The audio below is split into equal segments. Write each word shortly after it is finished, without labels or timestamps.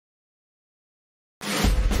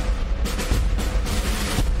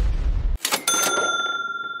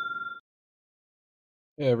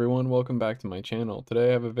Hey everyone, welcome back to my channel. Today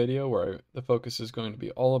I have a video where the focus is going to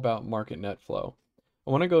be all about Market Net Flow.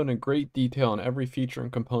 I want to go into great detail on every feature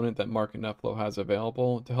and component that Market Net Flow has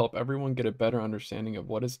available to help everyone get a better understanding of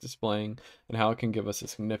what it's displaying and how it can give us a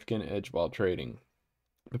significant edge while trading.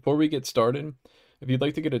 Before we get started, if you'd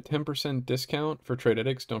like to get a 10% discount for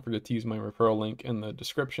Tradytics, don't forget to use my referral link in the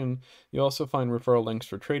description. You'll also find referral links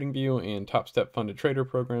for TradingView and Top Step Funded Trader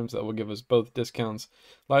programs that will give us both discounts.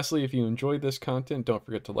 Lastly, if you enjoyed this content, don't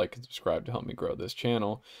forget to like and subscribe to help me grow this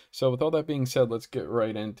channel. So with all that being said, let's get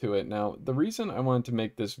right into it. Now, the reason I wanted to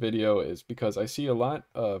make this video is because I see a lot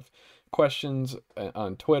of questions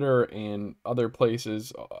on Twitter and other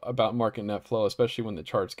places about Market Net Flow, especially when the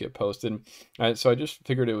charts get posted. So I just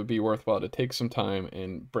figured it would be worthwhile to take some time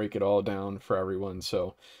and break it all down for everyone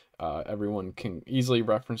so everyone can easily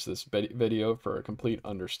reference this video for a complete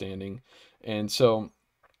understanding. And so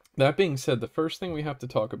that being said, the first thing we have to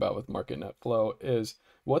talk about with Market Net Flow is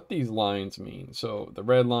what these lines mean. So the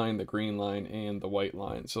red line, the green line, and the white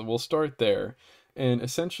line. So we'll start there. And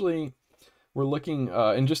essentially, we're looking,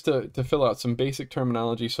 and just to fill out some basic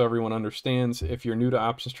terminology so everyone understands, if you're new to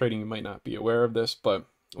options trading, you might not be aware of this, but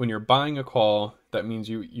when you're buying a call, that means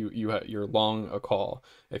you're long a call.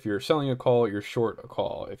 If you're selling a call, you're short a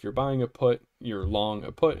call. If you're buying a put, you're long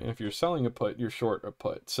a put. And if you're selling a put, you're short a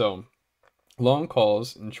put. So long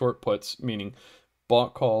calls and short puts, meaning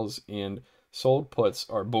bought calls and sold puts,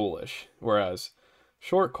 are bullish, whereas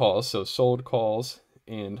short calls, so sold calls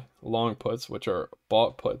and long puts, which are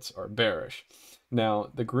bought puts, are bearish. Now,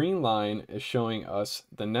 the green line is showing us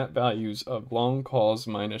the net values of long calls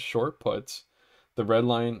minus short puts. The red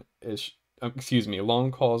line is,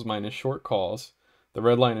 long calls minus short calls. The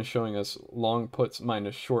red line is showing us long puts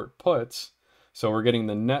minus short puts. So we're getting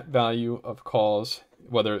the net value of calls,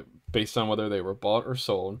 whether based on whether they were bought or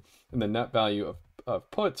sold, and the net value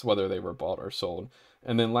of puts, whether they were bought or sold.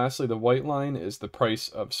 And then lastly, the white line is the price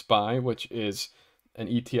of SPY, which is an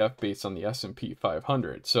ETF based on the S&P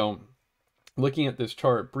 500. So looking at this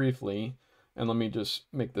chart briefly, and let me just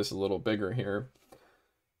make this a little bigger here,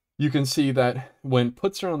 you can see that when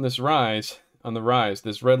puts are on this rise,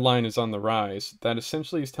 this red line is on the rise, that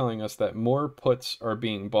essentially is telling us that more puts are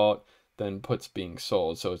being bought than puts being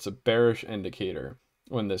sold. So it's a bearish indicator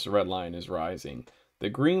when this red line is rising. The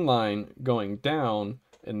green line going down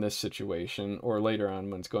in this situation, or later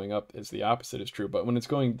on when it's going up, is the opposite is true. But when it's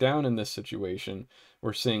going down in this situation,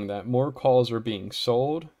 we're seeing that more calls are being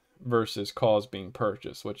sold versus calls being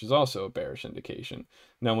purchased, which is also a bearish indication.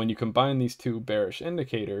 Now, when you combine these two bearish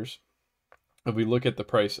indicators, if we look at the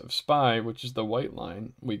price of SPY, which is the white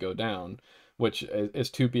line, we go down, which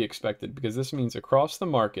is to be expected because this means across the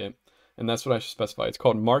market, and that's what I should specify. It's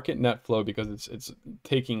called Market Net Flow because it's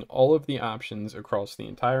taking all of the options across the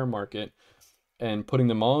entire market and putting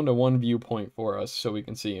them all into one viewpoint for us so we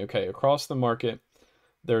can see, okay, across the market,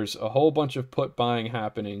 there's a whole bunch of put buying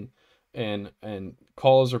happening and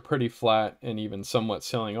calls are pretty flat and even somewhat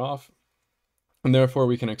selling off. And therefore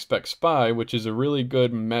we can expect SPY, which is a really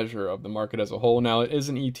good measure of the market as a whole. Now, it is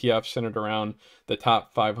an ETF centered around the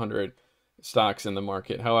top 500 stocks in the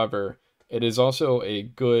market. However, it is also a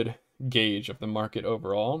good gauge of the market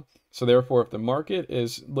overall. So therefore, if the market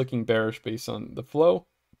is looking bearish based on the flow,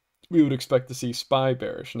 we would expect to see SPY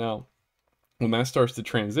bearish. Now, when that starts to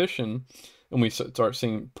transition and we start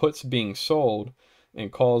seeing puts being sold and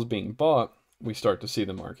calls being bought, we start to see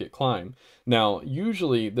the market climb. Now,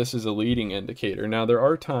 usually this is a leading indicator. Now, there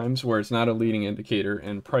are times where it's not a leading indicator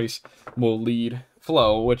and price will lead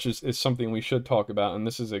flow, which is something we should talk about. And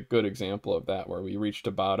this is a good example of that, where we reached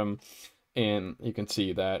a bottom and you can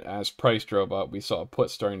see that as price drove up, we saw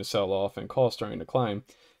puts starting to sell off and calls starting to climb.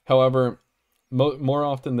 However, more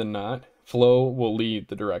often than not, flow will lead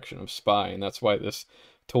the direction of SPY, and that's why this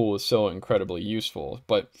tool is so incredibly useful.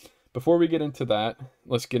 But before we get into that,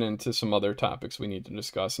 let's get into some other topics we need to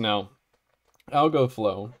discuss. Now, algo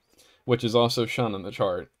flow, which is also shown on the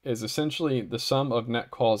chart, is essentially the sum of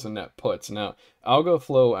net calls and net puts. Now, algo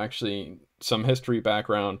flow, actually, some history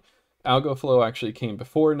background, algo flow actually came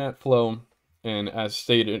before net flow, and as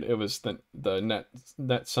stated, it was the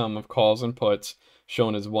net sum of calls and puts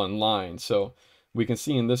shown as one line. So we can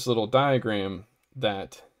see in this little diagram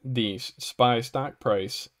that the SPY stock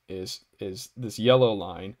price is this yellow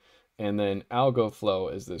line, and then algo flow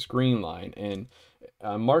is this green line. And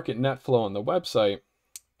Market Net Flow on the website,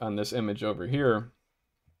 on this image over here,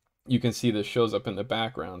 you can see this shows up in the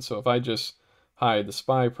background. So if I just hide the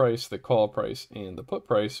SPY price, the call price, and the put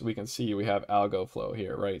price, we can see we have algo flow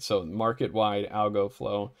here, right? So market-wide algo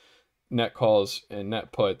flow, net calls and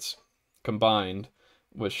net puts combined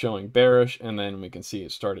was showing bearish, and then we can see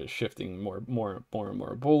it started shifting more and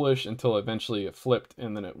more bullish until eventually it flipped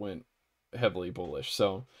and then it went heavily bullish.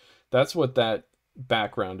 So that's what that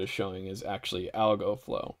background is showing, is actually algo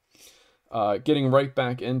flow. Getting right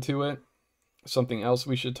back into it, something else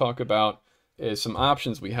we should talk about is some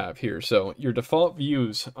options we have here. So your default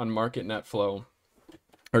views on Market Net Flow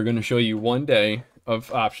are going to show you 1 day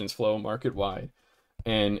of options flow market wide,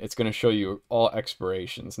 and it's going to show you all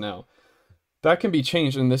expirations. Now that can be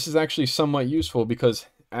changed, and this is actually somewhat useful because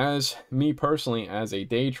as me personally, as a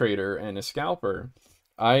day trader and a scalper,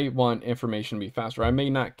 I want information to be faster. I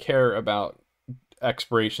may not care about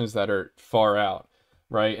expirations that are far out,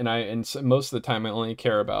 right? And so most of the time I only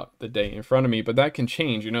care about the day in front of me, but that can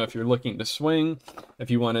change. You know, if you're looking to swing,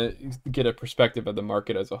 if you want to get a perspective of the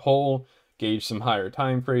market as a whole, gauge some higher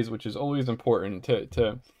time frames, which is always important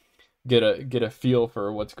to get a feel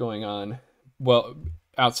for what's going on, well,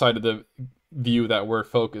 outside of the view that we're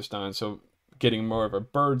focused on. So getting more of a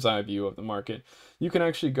bird's eye view of the market, you can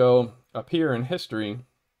actually go up here in history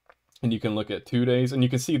and you can look at 2 days, and you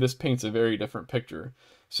can see this paints a very different picture.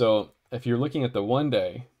 So if you're looking at the 1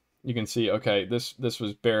 day, you can see, okay, this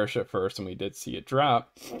was bearish at first and we did see it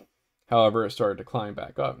drop. However, it started to climb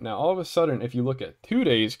back up. Now, all of a sudden, if you look at 2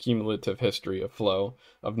 days cumulative history of flow,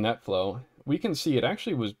 of net flow, we can see it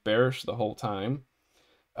actually was bearish the whole time.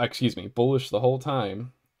 Excuse me, bullish the whole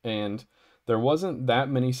time. And there wasn't that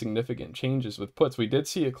many significant changes with puts. We did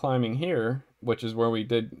see it climbing here, which is where we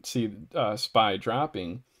did see SPY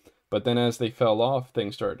dropping. But then as they fell off,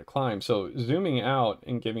 things started to climb. So zooming out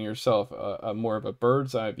and giving yourself a more of a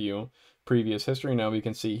bird's eye view, previous history, now we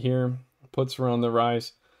can see here, puts were on the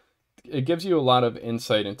rise. It gives you a lot of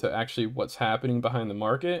insight into actually what's happening behind the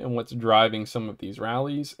market and what's driving some of these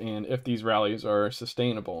rallies, and if these rallies are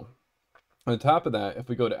sustainable. On top of that, if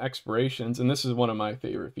we go to expirations, and this is one of my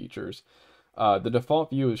favorite features, the default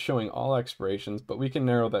view is showing all expirations, but we can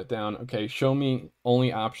narrow that down. Okay, show me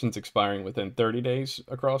only options expiring within 30 days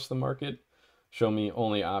across the market. Show me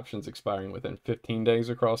only options expiring within 15 days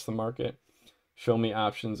across the market. Show me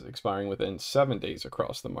options expiring within 7 days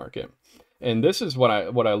across the market. And this is what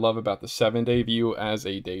I love about the 7-day view as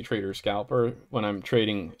a day trader scalper. When I'm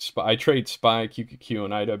trading SPY, I trade SPY, QQQ,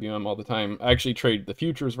 and IWM all the time. I actually trade the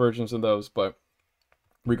futures versions of those, but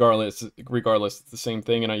regardless, it's the same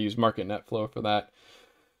thing, and I use Market Net Flow for that.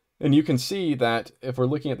 And you can see that if we're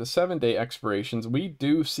looking at the 7-day expirations, we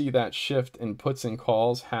do see that shift in puts and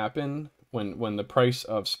calls happen when the price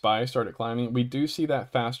of SPY started climbing. We do see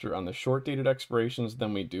that faster on the short-dated expirations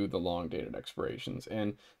than we do the long-dated expirations,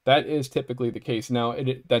 and that is typically the case. Now,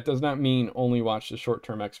 that does not mean only watch the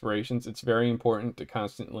short-term expirations. It's very important to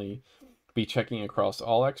constantly be checking across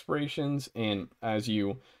all expirations, and as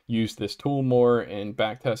you use this tool more and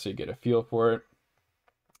backtest it, get a feel for it,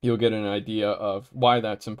 you'll get an idea of why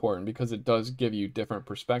that's important, because it does give you different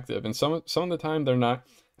perspective. And some of the time they're not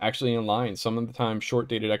actually in line. Some of the time short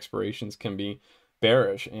dated expirations can be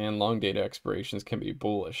bearish and long dated expirations can be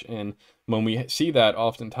bullish. And when we see that,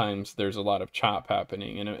 oftentimes there's a lot of chop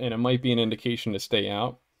happening, and it might be an indication to stay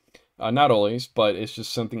out. Not always, but it's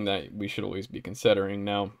just something that we should always be considering.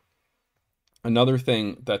 Now, another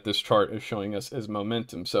thing that this chart is showing us is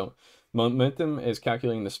momentum. So momentum is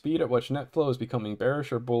calculating the speed at which net flow is becoming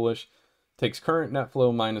bearish or bullish, takes current net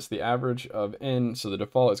flow minus the average of N. So the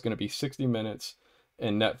default is going to be 60 minutes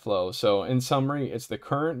in net flow. So in summary, it's the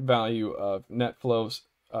current value of net flows,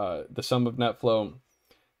 the sum of net flow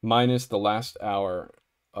minus the last hour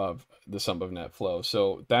of the sum of net flow.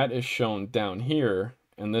 So that is shown down here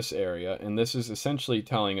in this area, and this is essentially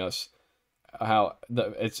telling us how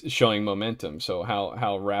it's showing momentum, so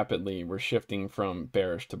how rapidly we're shifting from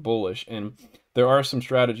bearish to bullish. And there are some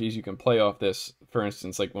strategies you can play off this. For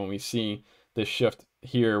instance, like when we see this shift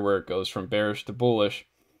here where it goes from bearish to bullish,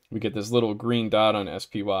 we get this little green dot on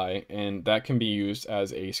SPY, and that can be used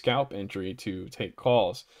as a scalp entry to take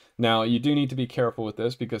calls. Now, you do need to be careful with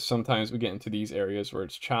this because sometimes we get into these areas where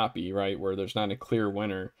it's choppy, right, where there's not a clear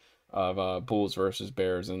winner of bulls versus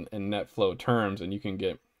bears in net flow terms, and you can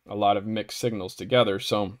get a lot of mixed signals together.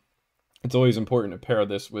 So it's always important to pair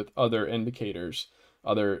this with other indicators,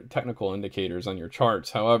 other technical indicators on your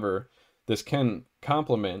charts. However, this can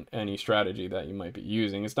complement any strategy that you might be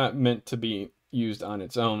using. It's not meant to be used on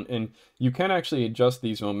its own, and you can actually adjust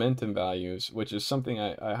these momentum values, which is something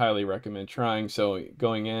I highly recommend trying. So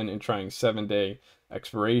going in and trying 7-day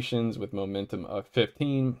expirations with momentum of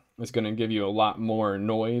 15 is going to give you a lot more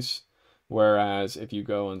noise. Whereas if you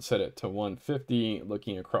go and set it to 150,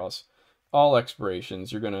 looking across all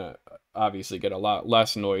expirations, you're going to obviously get a lot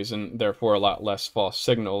less noise and therefore a lot less false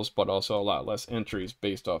signals, but also a lot less entries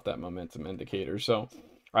based off that momentum indicator. So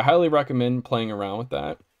I highly recommend playing around with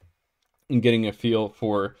that and getting a feel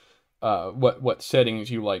for what settings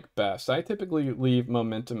you like best. I typically leave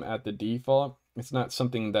momentum at the default. It's not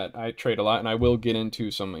something that I trade a lot, and I will get into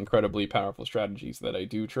some incredibly powerful strategies that I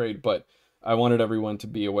do trade, but I wanted everyone to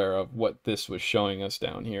be aware of what this was showing us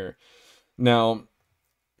down here. Now,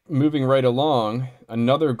 moving right along,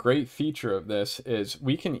 another great feature of this is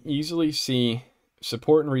we can easily see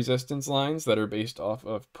support and resistance lines that are based off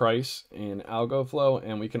of price and algo flow,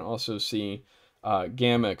 and we can also see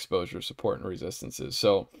gamma exposure support and resistances.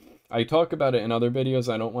 So I talk about it in other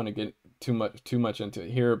videos. I don't want to get too much into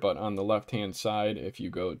it here, but on the left hand side, if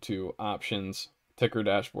you go to options, ticker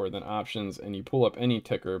dashboard, then options, and you pull up any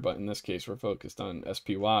ticker, but in this case we're focused on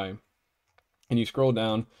SPY, and you scroll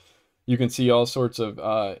down, you can see all sorts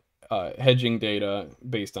of hedging data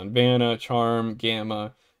based on Vanna, Charm,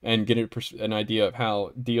 Gamma, and get an idea of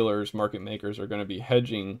how dealers, market makers are going to be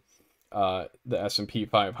hedging the S&P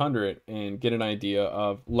 500 and get an idea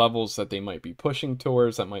of levels that they might be pushing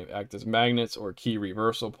towards that might act as magnets or key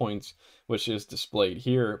reversal points, which is displayed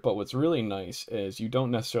here. But what's really nice is you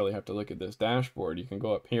don't necessarily have to look at this dashboard. You can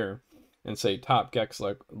go up here and say top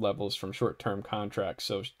GEX levels from short-term contracts,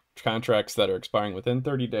 so contracts that are expiring within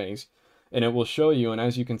 30 days, and it will show you. And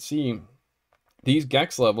as you can see, these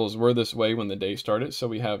GEX levels were this way when the day started. So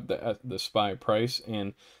we have the SPY price,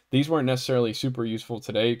 and these weren't necessarily super useful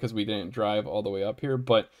today because we didn't drive all the way up here,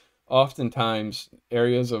 but oftentimes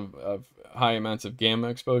areas of high amounts of gamma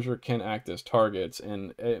exposure can act as targets,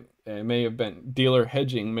 and it may have been dealer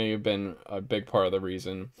hedging may have been a big part of the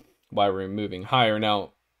reason why we're moving higher.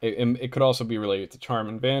 Now, it could also be related to Charm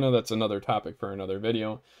and Vanna. That's another topic for another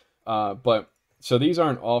video. But so these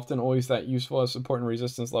aren't often always that useful as support and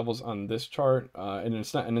resistance levels on this chart. And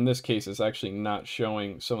it's not, and in this case, it's actually not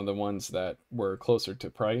showing some of the ones that were closer to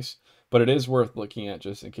price, but it is worth looking at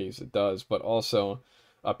just in case it does. But also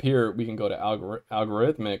up here, we can go to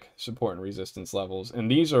algorithmic support and resistance levels, and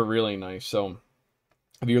these are really nice. So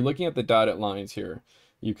if you're looking at the dotted lines here,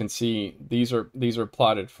 you can see these are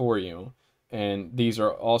plotted for you, and these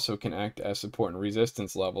are also can act as support and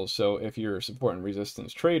resistance levels. So if you're a support and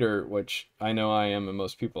resistance trader, which I know I am and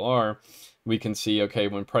most people are, we can see, okay,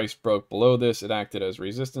 when price broke below this, it acted as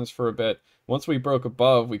resistance for a bit. Once we broke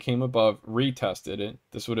above, we came above, retested it.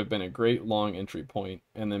 This would have been a great long entry point,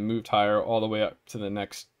 and then moved higher all the way up to the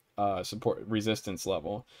next support resistance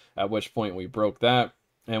level, at which point we broke that,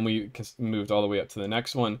 and we moved all the way up to the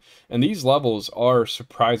next one. And these levels are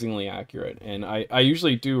surprisingly accurate, and I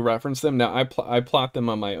usually do reference them. Now I plot them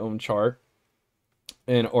on my own chart,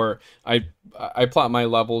 and or I plot my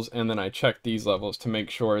levels, and then I check these levels to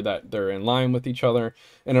make sure that they're in line with each other.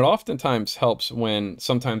 And it oftentimes helps when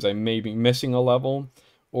sometimes I may be missing a level,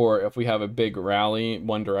 or if we have a big rally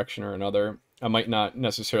one direction or another, I might not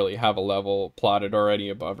necessarily have a level plotted already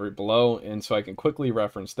above or below, and so I can quickly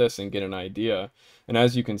reference this and get an idea. And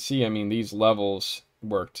as you can see, I mean, these levels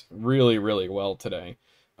worked really, really well today.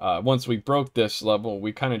 Once we broke this level,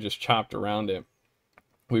 we kind of just chopped around it.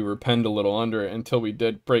 We were penned a little under it until we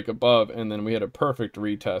did break above, and then we had a perfect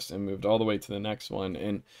retest and moved all the way to the next one.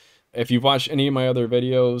 And if you've watched any of my other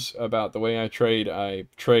videos about the way I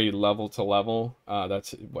trade level to level.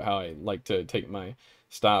 That's how I like to take my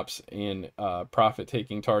stops and profit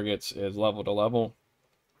taking targets is level to level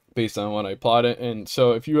based on what I plot it. And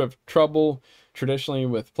so if you have trouble traditionally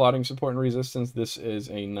with plotting support and resistance, this is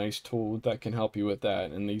a nice tool that can help you with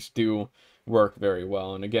that. And these do work very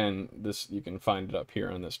well. And again, this, you can find it up here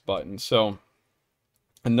on this button. So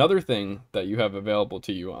another thing that you have available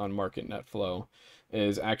to you on Market Net Flow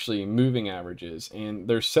is actually moving averages. And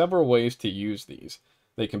there's several ways to use these.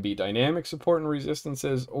 They can be dynamic support and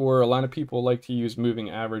resistances, or a lot of people like to use moving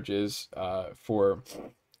averages for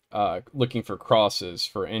looking for crosses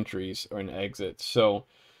for entries or an exit. So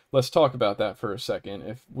let's talk about that for a second.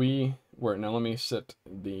 If we were, now let me set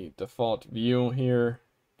the default view here,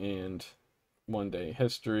 and 1 day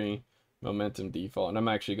history, momentum default, and I'm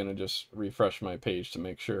actually going to just refresh my page to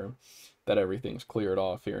make sure that everything's cleared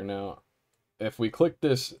off here. Now, if we click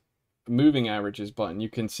this moving averages button, you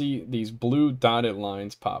can see these blue dotted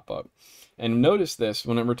lines pop up. And notice this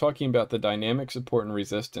when we're talking about the dynamic support and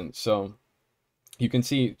resistance. So you can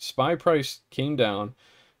see SPY price came down,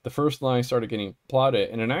 the first line started getting plotted,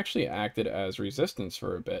 and it actually acted as resistance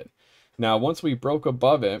for a bit. Now, once we broke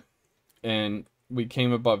above it and we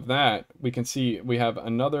came above that, we can see we have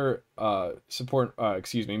another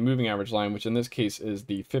moving average line, which in this case is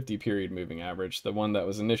the 50 period moving average. The one that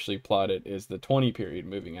was initially plotted is the 20 period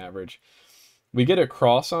moving average. We get a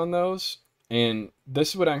cross on those, and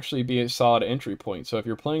this would actually be a solid entry point. So if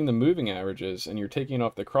you're playing the moving averages and you're taking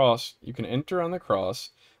off the cross, you can enter on the cross.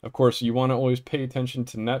 Of course, you want to always pay attention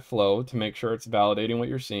to net flow to make sure it's validating what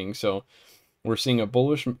you're seeing. So we're seeing a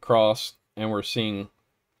bullish cross, and we're seeing,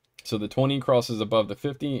 so the 20 crosses above the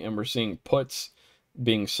 50, and we're seeing puts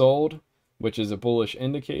being sold, which is a bullish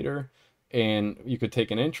indicator. And you could take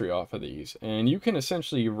an entry off of these, and you can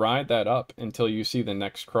essentially ride that up until you see the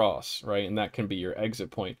next cross, right? And that can be your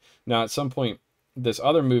exit point. Now, at some point, this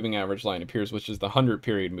other moving average line appears, which is the 100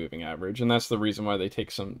 period moving average. And that's the reason why they take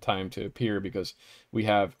some time to appear, because we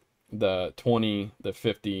have the 20, the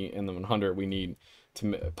 50, and the 100. We need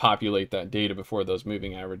to populate that data before those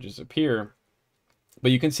moving averages appear.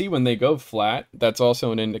 But you can see when they go flat, that's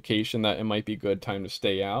also an indication that it might be good time to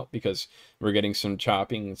stay out, because we're getting some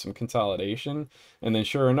chopping and some consolidation. And then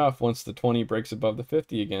sure enough, once the 20 breaks above the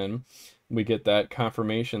 50 again, we get that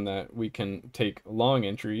confirmation that we can take long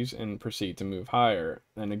entries and proceed to move higher.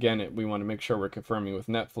 And again, we want to make sure we're confirming with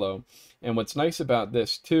net flow. And what's nice about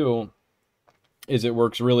this too is it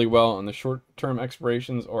works really well on the short-term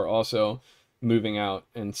expirations, or also moving out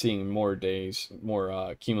and seeing more days,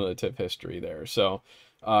 more cumulative history there. So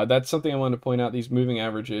that's something I want to point out. These moving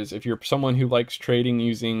averages, if you're someone who likes trading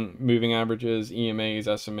using moving averages, EMAs,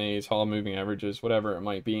 SMAs, Hall moving averages, whatever it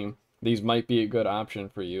might be, these might be a good option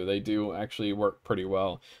for you. They do actually work pretty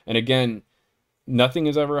well. And again, nothing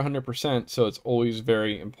is ever 100%, so it's always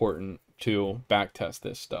very important to backtest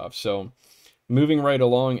this stuff. So moving right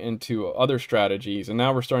along into other strategies, and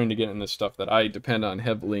now we're starting to get into stuff that I depend on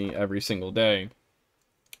heavily every single day.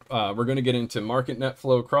 We're going to get into market net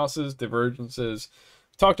flow crosses, divergences.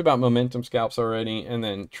 Talked about momentum scalps already, and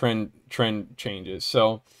then trend changes.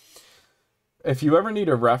 So if you ever need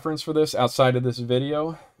a reference for this outside of this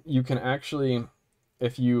video, you can actually,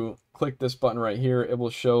 if you click this button right here, it will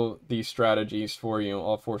show these strategies for you,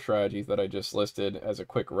 all 4 strategies that I just listed, as a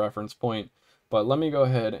quick reference point. But let me go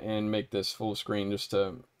ahead and make this full screen just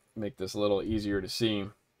to make this a little easier to see.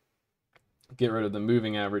 Get rid of the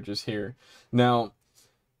moving averages here. Now,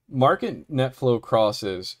 market net flow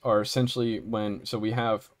crosses are essentially when, so we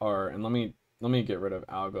have our, and let me get rid of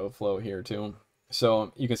algo flow here too.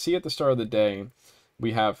 So you can see at the start of the day,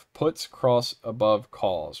 we have puts cross above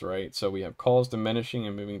calls, right? So we have calls diminishing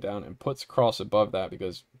and moving down, and puts cross above that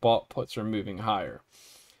because bought puts are moving higher.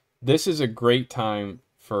 This is a great time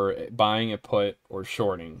for buying a put or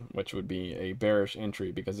shorting, which would be a bearish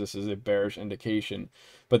entry, because this is a bearish indication.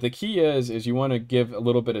 But the key is you want to give a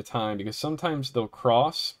little bit of time, because sometimes they'll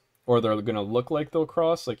cross, or they're going to look like they'll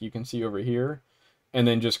cross, like you can see over here, and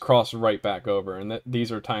then just cross right back over. And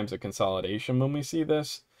these are times of consolidation when we see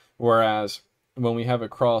this. Whereas when we have a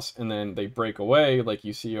cross and then they break away, like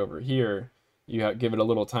you see over here, you give it a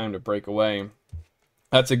little time to break away.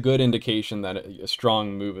 That's a good indication that a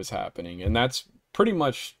strong move is happening. And that's pretty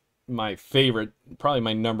much my favorite, probably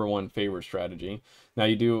my #1 favorite strategy. Now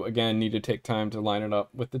you do, again, need to take time to line it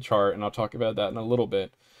up with the chart, and I'll talk about that in a little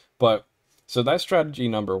bit. But so that's strategy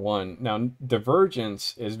 #1. Now,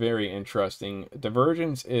 divergence is very interesting.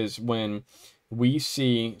 Divergence is when we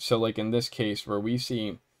see, so like in this case where we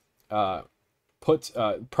see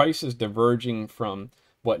prices diverging from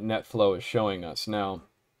what net flow is showing us. Now,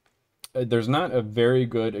 there's not a very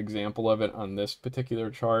good example of it on this particular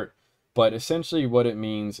chart, but essentially what it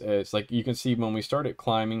means is, like you can see when we started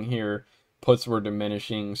climbing here, puts were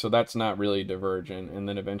diminishing, so that's not really divergent, and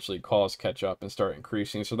then eventually calls catch up and start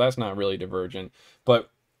increasing, so that's not really divergent. But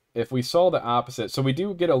if we saw the opposite, so we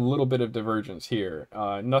do get a little bit of divergence here,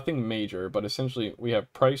 nothing major, but essentially we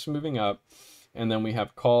have price moving up, and then we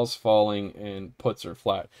have calls falling and puts are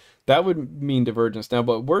flat. That would mean divergence. Now,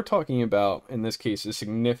 what we're talking about in this case is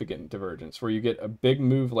significant divergence, where you get a big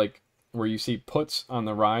move, like where you see puts on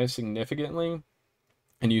the rise significantly,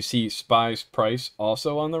 and you see SPY's price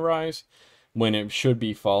also on the rise when it should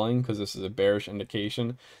be falling, because this is a bearish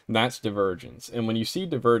indication. And that's divergence. And when you see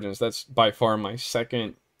divergence, that's by far my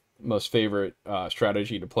second most favorite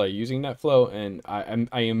strategy to play using net flow. And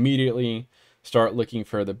I immediately start looking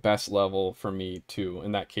for the best level for me to,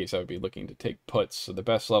 in that case, I would be looking to take puts. So the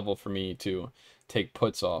best level for me to take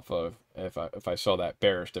puts off of, if I saw that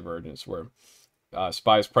bearish divergence where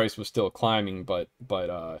SPY's price was still climbing, but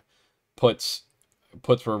puts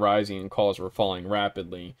were rising and calls were falling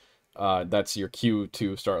rapidly. That's your cue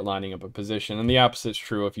to start lining up a position. And the opposite's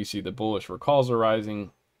true if you see the bullish where calls are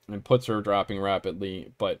rising and puts are dropping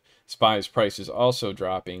rapidly, but SPY's price is also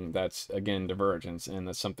dropping. That's, again, divergence, and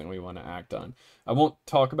that's something we want to act on. I won't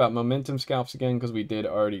talk about momentum scalps again, because we did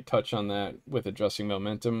already touch on that with adjusting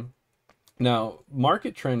momentum. Now,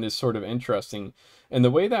 market trend is sort of interesting, and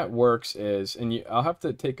the way that works is, and I'll have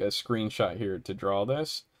to take a screenshot here to draw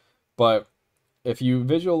this, but if you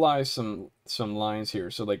visualize some lines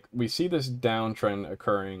here, so like we see this downtrend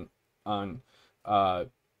occurring on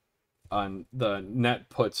on the net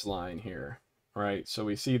puts line here, right? So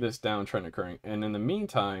we see this downtrend occurring, and in the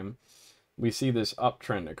meantime, we see this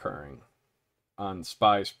uptrend occurring on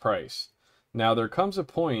SPY's price. Now there comes a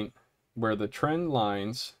point where the trend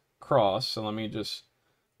lines cross, so let me just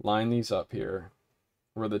line these up here,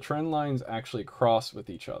 where the trend lines actually cross with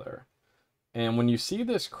each other. And when you see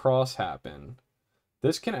this cross happen,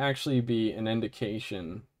 this can actually be an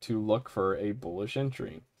indication to look for a bullish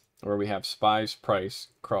entry, where we have SPY's price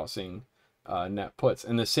crossing net puts.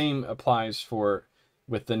 And the same applies for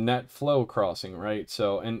with the net flow crossing, right?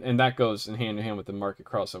 So, and that goes in hand with the market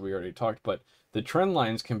cross that we already talked, but the trend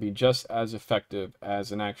lines can be just as effective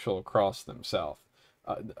as an actual cross themselves.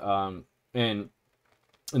 And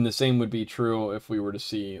the same would be true if we were to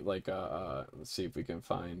see like let's see if we can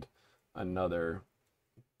find another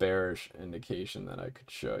bearish indication that I could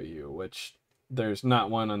show you, which there's not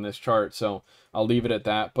one on this chart, so I'll leave it at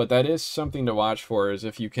that. But that is something to watch for, is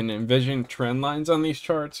if you can envision trend lines on these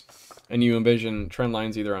charts, and you envision trend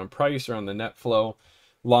lines either on price or on the net flow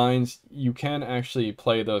lines, you can actually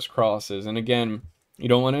play those crosses. And again, you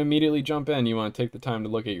don't want to immediately jump in. You want to take the time to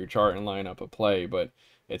look at your chart and line up a play, but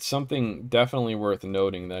it's something definitely worth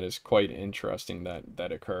noting that is quite interesting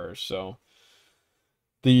that occurs. So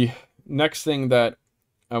the next thing that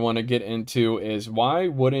I want to get into is why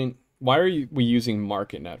are we using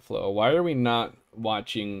market net flow? Why are we not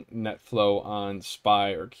watching net flow on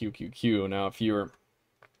SPY or QQQ? Now, if you're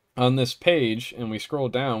on this page and we scroll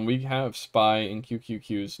down, we have SPY and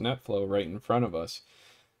QQQ's net flow right in front of us.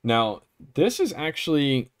 Now, this is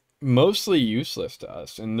actually mostly useless to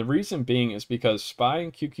us, and the reason being is because SPY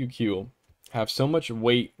and QQQ have so much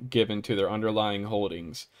weight given to their underlying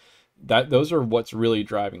holdings that those are what's really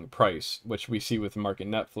driving price, which we see with market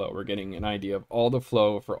net flow. We're getting an idea of all the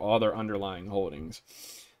flow for all their underlying holdings.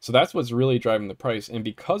 So that's what's really driving the price. And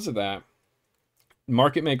because of that,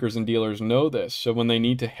 market makers and dealers know this. So when they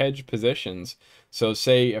need to hedge positions, so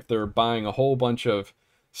say if they're buying a whole bunch of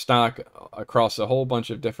stock across a whole bunch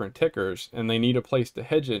of different tickers and they need a place to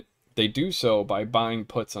hedge it, they do so by buying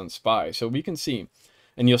puts on SPY. So we can see,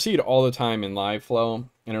 and you'll see it all the time in live flow,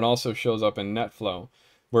 and it also shows up in net flow,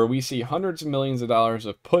 where we see hundreds of millions of dollars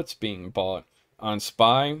of puts being bought on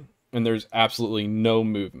SPY, and there's absolutely no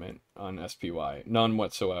movement on SPY, none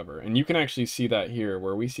whatsoever. And you can actually see that here,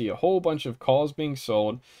 where we see a whole bunch of calls being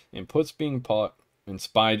sold and puts being bought, and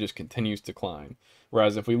SPY just continues to climb.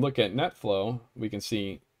 Whereas if we look at net flow, we can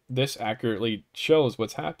see this accurately shows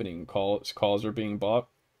what's happening. Calls are being bought,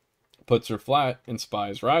 puts are flat, and SPY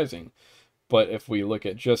is rising. But if we look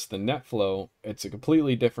at just the net flow, it's a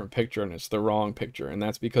completely different picture, and it's the wrong picture. And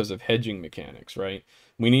that's because of hedging mechanics, right?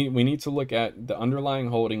 We need to look at the underlying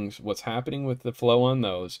holdings, what's happening with the flow on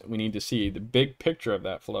those. We need to see the big picture of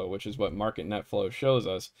that flow, which is what market net flow shows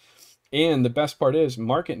us. And the best part is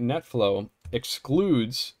market net flow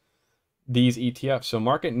excludes these ETFs. So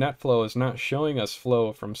market net flow is not showing us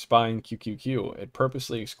flow from SPY and QQQ. It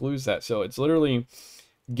purposely excludes that. So it's literally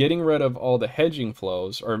getting rid of all the hedging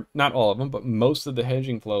flows, or not all of them, but most of the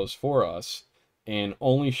hedging flows for us, and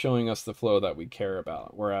only showing us the flow that we care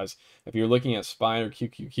about. Whereas if you're looking at SPY or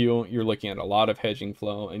QQQ, you're looking at a lot of hedging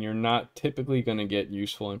flow, and you're not typically going to get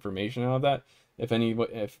useful information out of that. If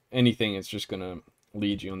anything, it's just going to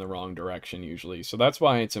lead you in the wrong direction usually. So that's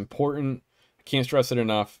why it's important. I can't stress it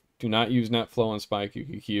enough. Do not use net flow on SPY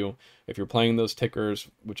QQQ. If you're playing those tickers,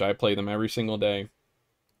 which I play them every single day,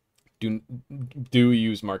 do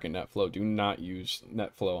use market net flow. Do not use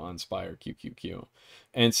net flow on SPY or QQQ.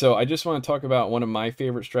 And so I just want to talk about one of my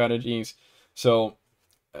favorite strategies. So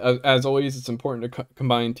as always, it's important to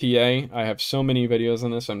combine TA. I have so many videos on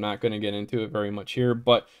this. I'm not going to get into it very much here,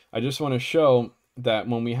 but I just want to show that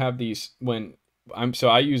when we have these,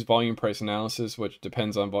 I use volume price analysis, which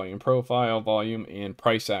depends on volume profile, volume, and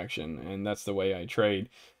price action, and that's the way I trade.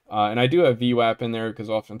 And I do have VWAP in there because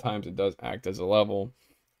oftentimes it does act as a level.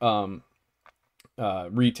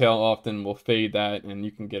 Retail often will fade that, and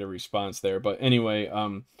you can get a response there. But anyway,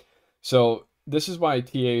 so this is why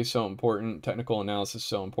TA is so important, technical analysis is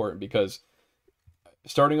so important, because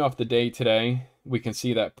starting off the day today, we can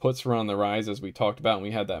see that puts were on the rise, as we talked about, and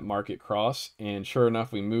we had that market cross, and sure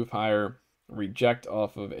enough, we move higher, reject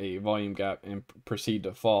off of a volume gap, and proceed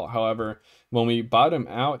to fall. However, when we bottom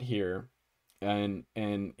out here, and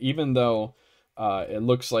even though it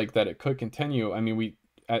looks like that it could continue, I mean,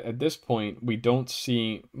 at this point, we don't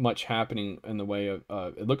see much happening in the way of,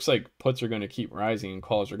 it looks like puts are going to keep rising and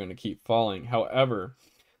calls are going to keep falling. However,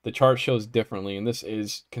 the chart shows differently, and this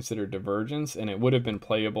is considered divergence, and it would have been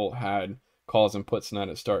playable had calls and puts not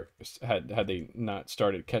had they not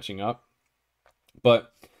started catching up.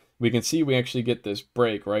 But we can see we actually get this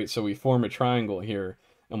break, right? So we form a triangle here,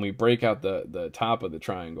 and we break out the top of the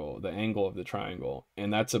triangle, the angle of the triangle,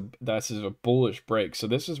 and that's a bullish break. So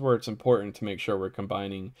this is where it's important to make sure we're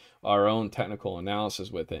combining our own technical analysis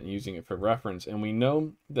with it and using it for reference. And we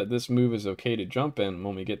know that this move is okay to jump in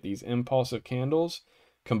when we get these impulsive candles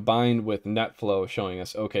combined with net flow showing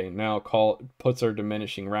us, okay, now puts are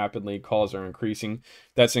diminishing rapidly, calls are increasing.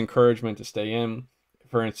 That's encouragement to stay in.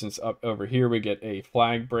 For instance, up over here we get a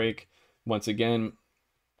flag break. Once again,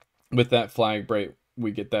 with that flag break,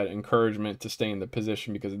 we get that encouragement to stay in the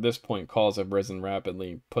position, because at this point calls have risen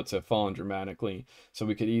rapidly, puts have fallen dramatically. So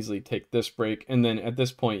we could easily take this break, and then at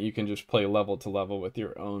this point you can just play level to level with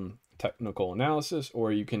your own technical analysis,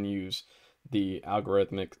 or you can use the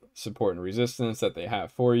algorithmic support and resistance that they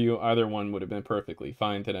have for you. Either one would have been perfectly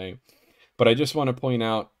fine today. But I just want to point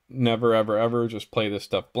out, never ever ever just play this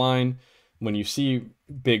stuff blind. When you see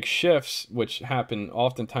big shifts, which happen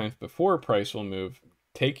oftentimes before price will move,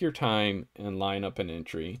 take your time and line up an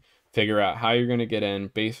entry. Figure out how you're going to get in,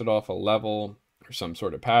 base it off a level or some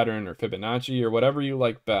sort of pattern or Fibonacci or whatever you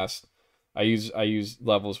like best. I use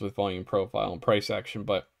levels with volume profile and price action,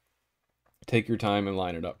 but take your time and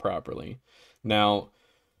line it up properly. Now,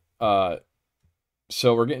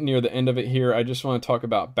 so we're getting near the end of it here. I just want to talk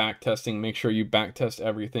about back testing. Make sure you back test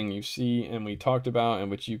everything you see and we talked about, in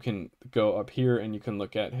which you can go up here and you can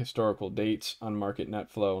look at historical dates on Market Net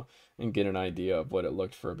Flow and get an idea of what it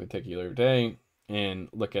looked for a particular day, and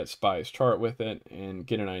look at SPY's chart with it and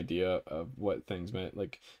get an idea of what things meant.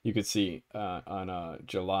 Like you could see on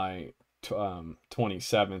July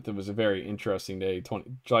 27th, it was a very interesting day,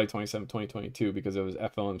 July 27th, 2022, because it was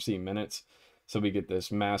FOMC minutes. So we get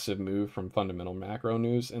this massive move from fundamental macro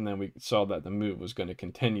news, and then we saw that the move was going to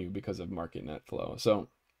continue because of Market Net Flow. So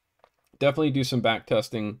definitely do some back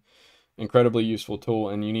testing. Incredibly useful tool,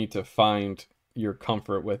 and you need to find your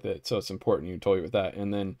comfort with it. So it's important you toy with that.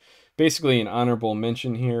 And then basically an honorable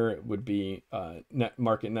mention here would be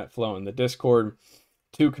Market Net Flow in the Discord.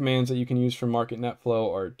 Two commands that you can use for Market Net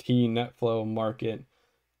Flow are T Net Flow Market,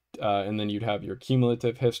 and then you'd have your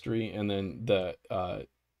cumulative history, and then the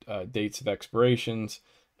dates of expirations,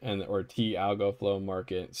 and or T Algo Flow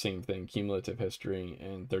Market, same thing, cumulative history,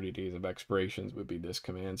 and 30 days of expirations would be this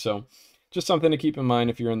command. So just something to keep in mind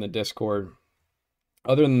if you're in the Discord.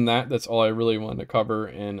 Other than that, that's all I really wanted to cover,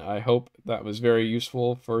 and I hope that was very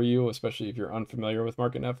useful for you, especially if you're unfamiliar with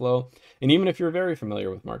Market Net Flow. And even if you're very familiar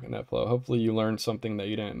with Market Net Flow, hopefully you learned something that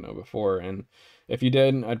you didn't know before. And if you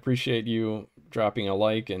did, I'd appreciate you dropping a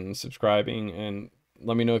like and subscribing, and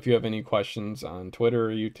let me know if you have any questions on Twitter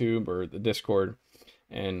or YouTube or the Discord.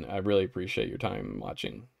 And I really appreciate your time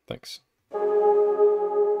watching. Thanks.